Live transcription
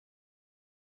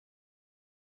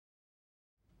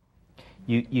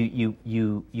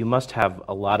You must have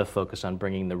a lot of focus on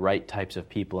bringing the right types of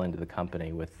people into the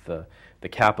company with the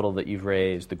capital that you've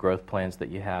raised, the growth plans that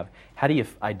you have. How do you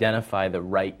identify the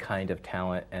right kind of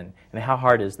talent, and how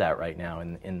hard is that right now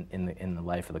in the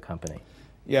life of the company?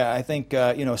 Yeah, I think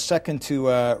second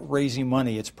to raising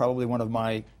money, it's probably one of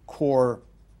my core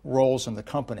roles in the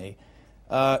company,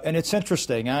 and it's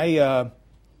interesting.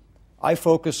 I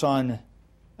focus on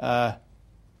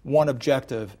one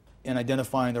objective in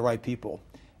identifying the right people,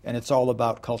 and it's all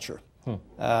about culture.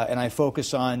 And I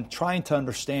focus on trying to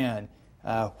understand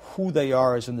who they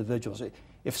are as individuals.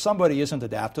 If somebody isn't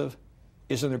adaptive,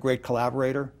 isn't a great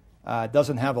collaborator,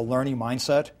 doesn't have a learning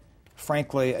mindset,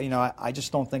 frankly, I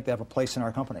just don't think they have a place in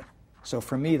our company. So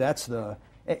for me, that's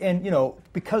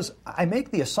because I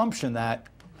make the assumption that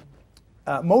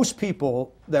most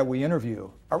people that we interview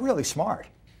are really smart.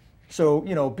 So,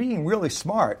 being really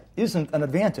smart isn't an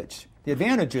advantage. The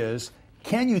advantage is,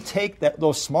 can you take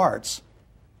those smarts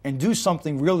and do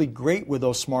something really great with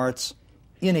those smarts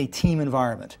in a team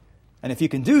environment? And if you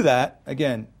can do that,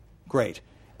 again, great.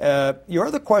 Your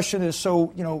other question is,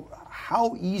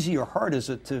 how easy or hard is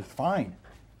it to find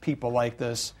people like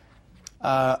this?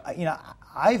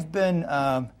 I've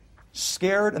been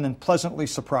scared and then pleasantly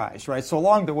surprised, right? So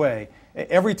along the way,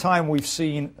 every time we've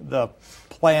seen the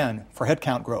plan for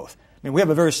headcount growth, we have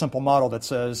a very simple model that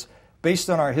says, based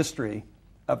on our history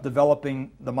of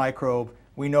developing the microbe,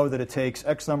 we know that it takes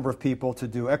X number of people to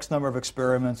do X number of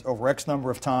experiments over X number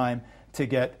of time to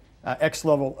get X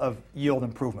level of yield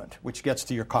improvement, which gets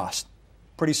to your cost.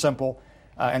 Pretty simple.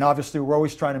 And obviously, we're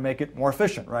always trying to make it more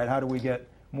efficient, right? How do we get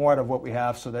more out of what we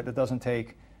have so that it doesn't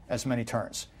take as many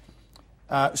turns?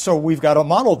 So we've got a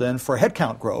model then for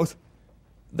headcount growth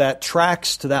that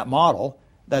tracks to that model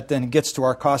that then gets to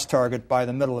our cost target by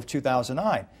the middle of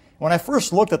 2009. When I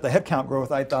first looked at the headcount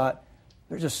growth, I thought,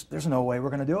 there's no way we're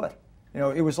going to do it.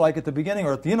 It was like at the beginning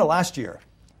or at the end of last year,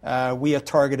 we had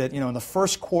targeted, in the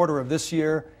first quarter of this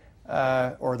year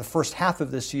or the first half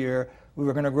of this year, we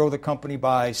were going to grow the company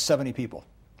by 70 people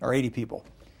or 80 people.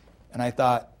 And I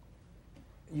thought,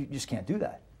 you just can't do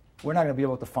that. We're not going to be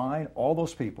able to find all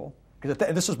those people. Because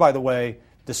this is, by the way,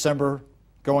 December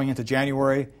going into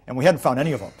January, and we hadn't found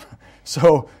any of them.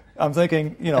 So I'm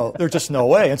thinking, there's just no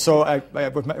way. And so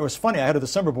it was funny. I had a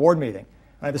December board meeting,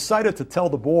 and I decided to tell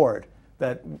the board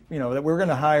that that we're going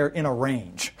to hire in a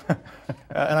range, and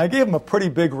I gave them a pretty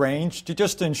big range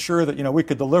to ensure that we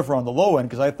could deliver on the low end,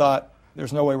 because I thought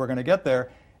there's no way we're going to get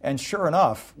there. And sure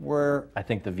enough, I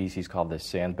think the VCs called this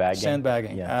sandbagging.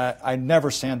 Sandbagging. Yeah. I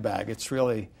never sandbag. It's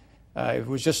really it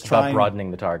was just about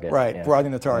broadening the target. Right, yeah.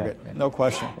 Broadening the target, yeah. No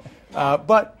question.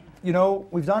 But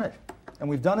we've done it, and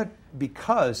we've done it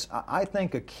because I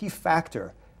think a key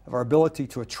factor of our ability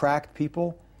to attract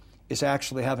people is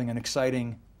actually having an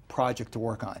exciting project to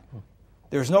work on.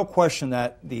 There's no question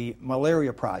that the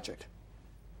malaria project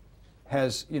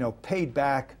has, paid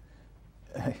back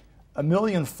a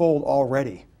millionfold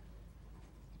already,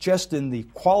 just in the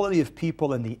quality of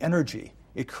people and the energy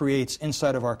it creates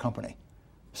inside of our company.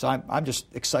 So I'm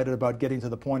just excited about getting to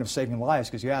the point of saving lives,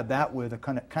 because you add that with the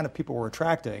kind of people we're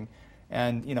attracting,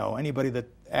 and anybody that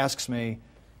asks me,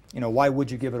 why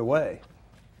would you give it away?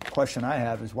 The question I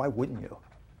have is, why wouldn't you?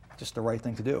 Just the right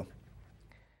thing to do.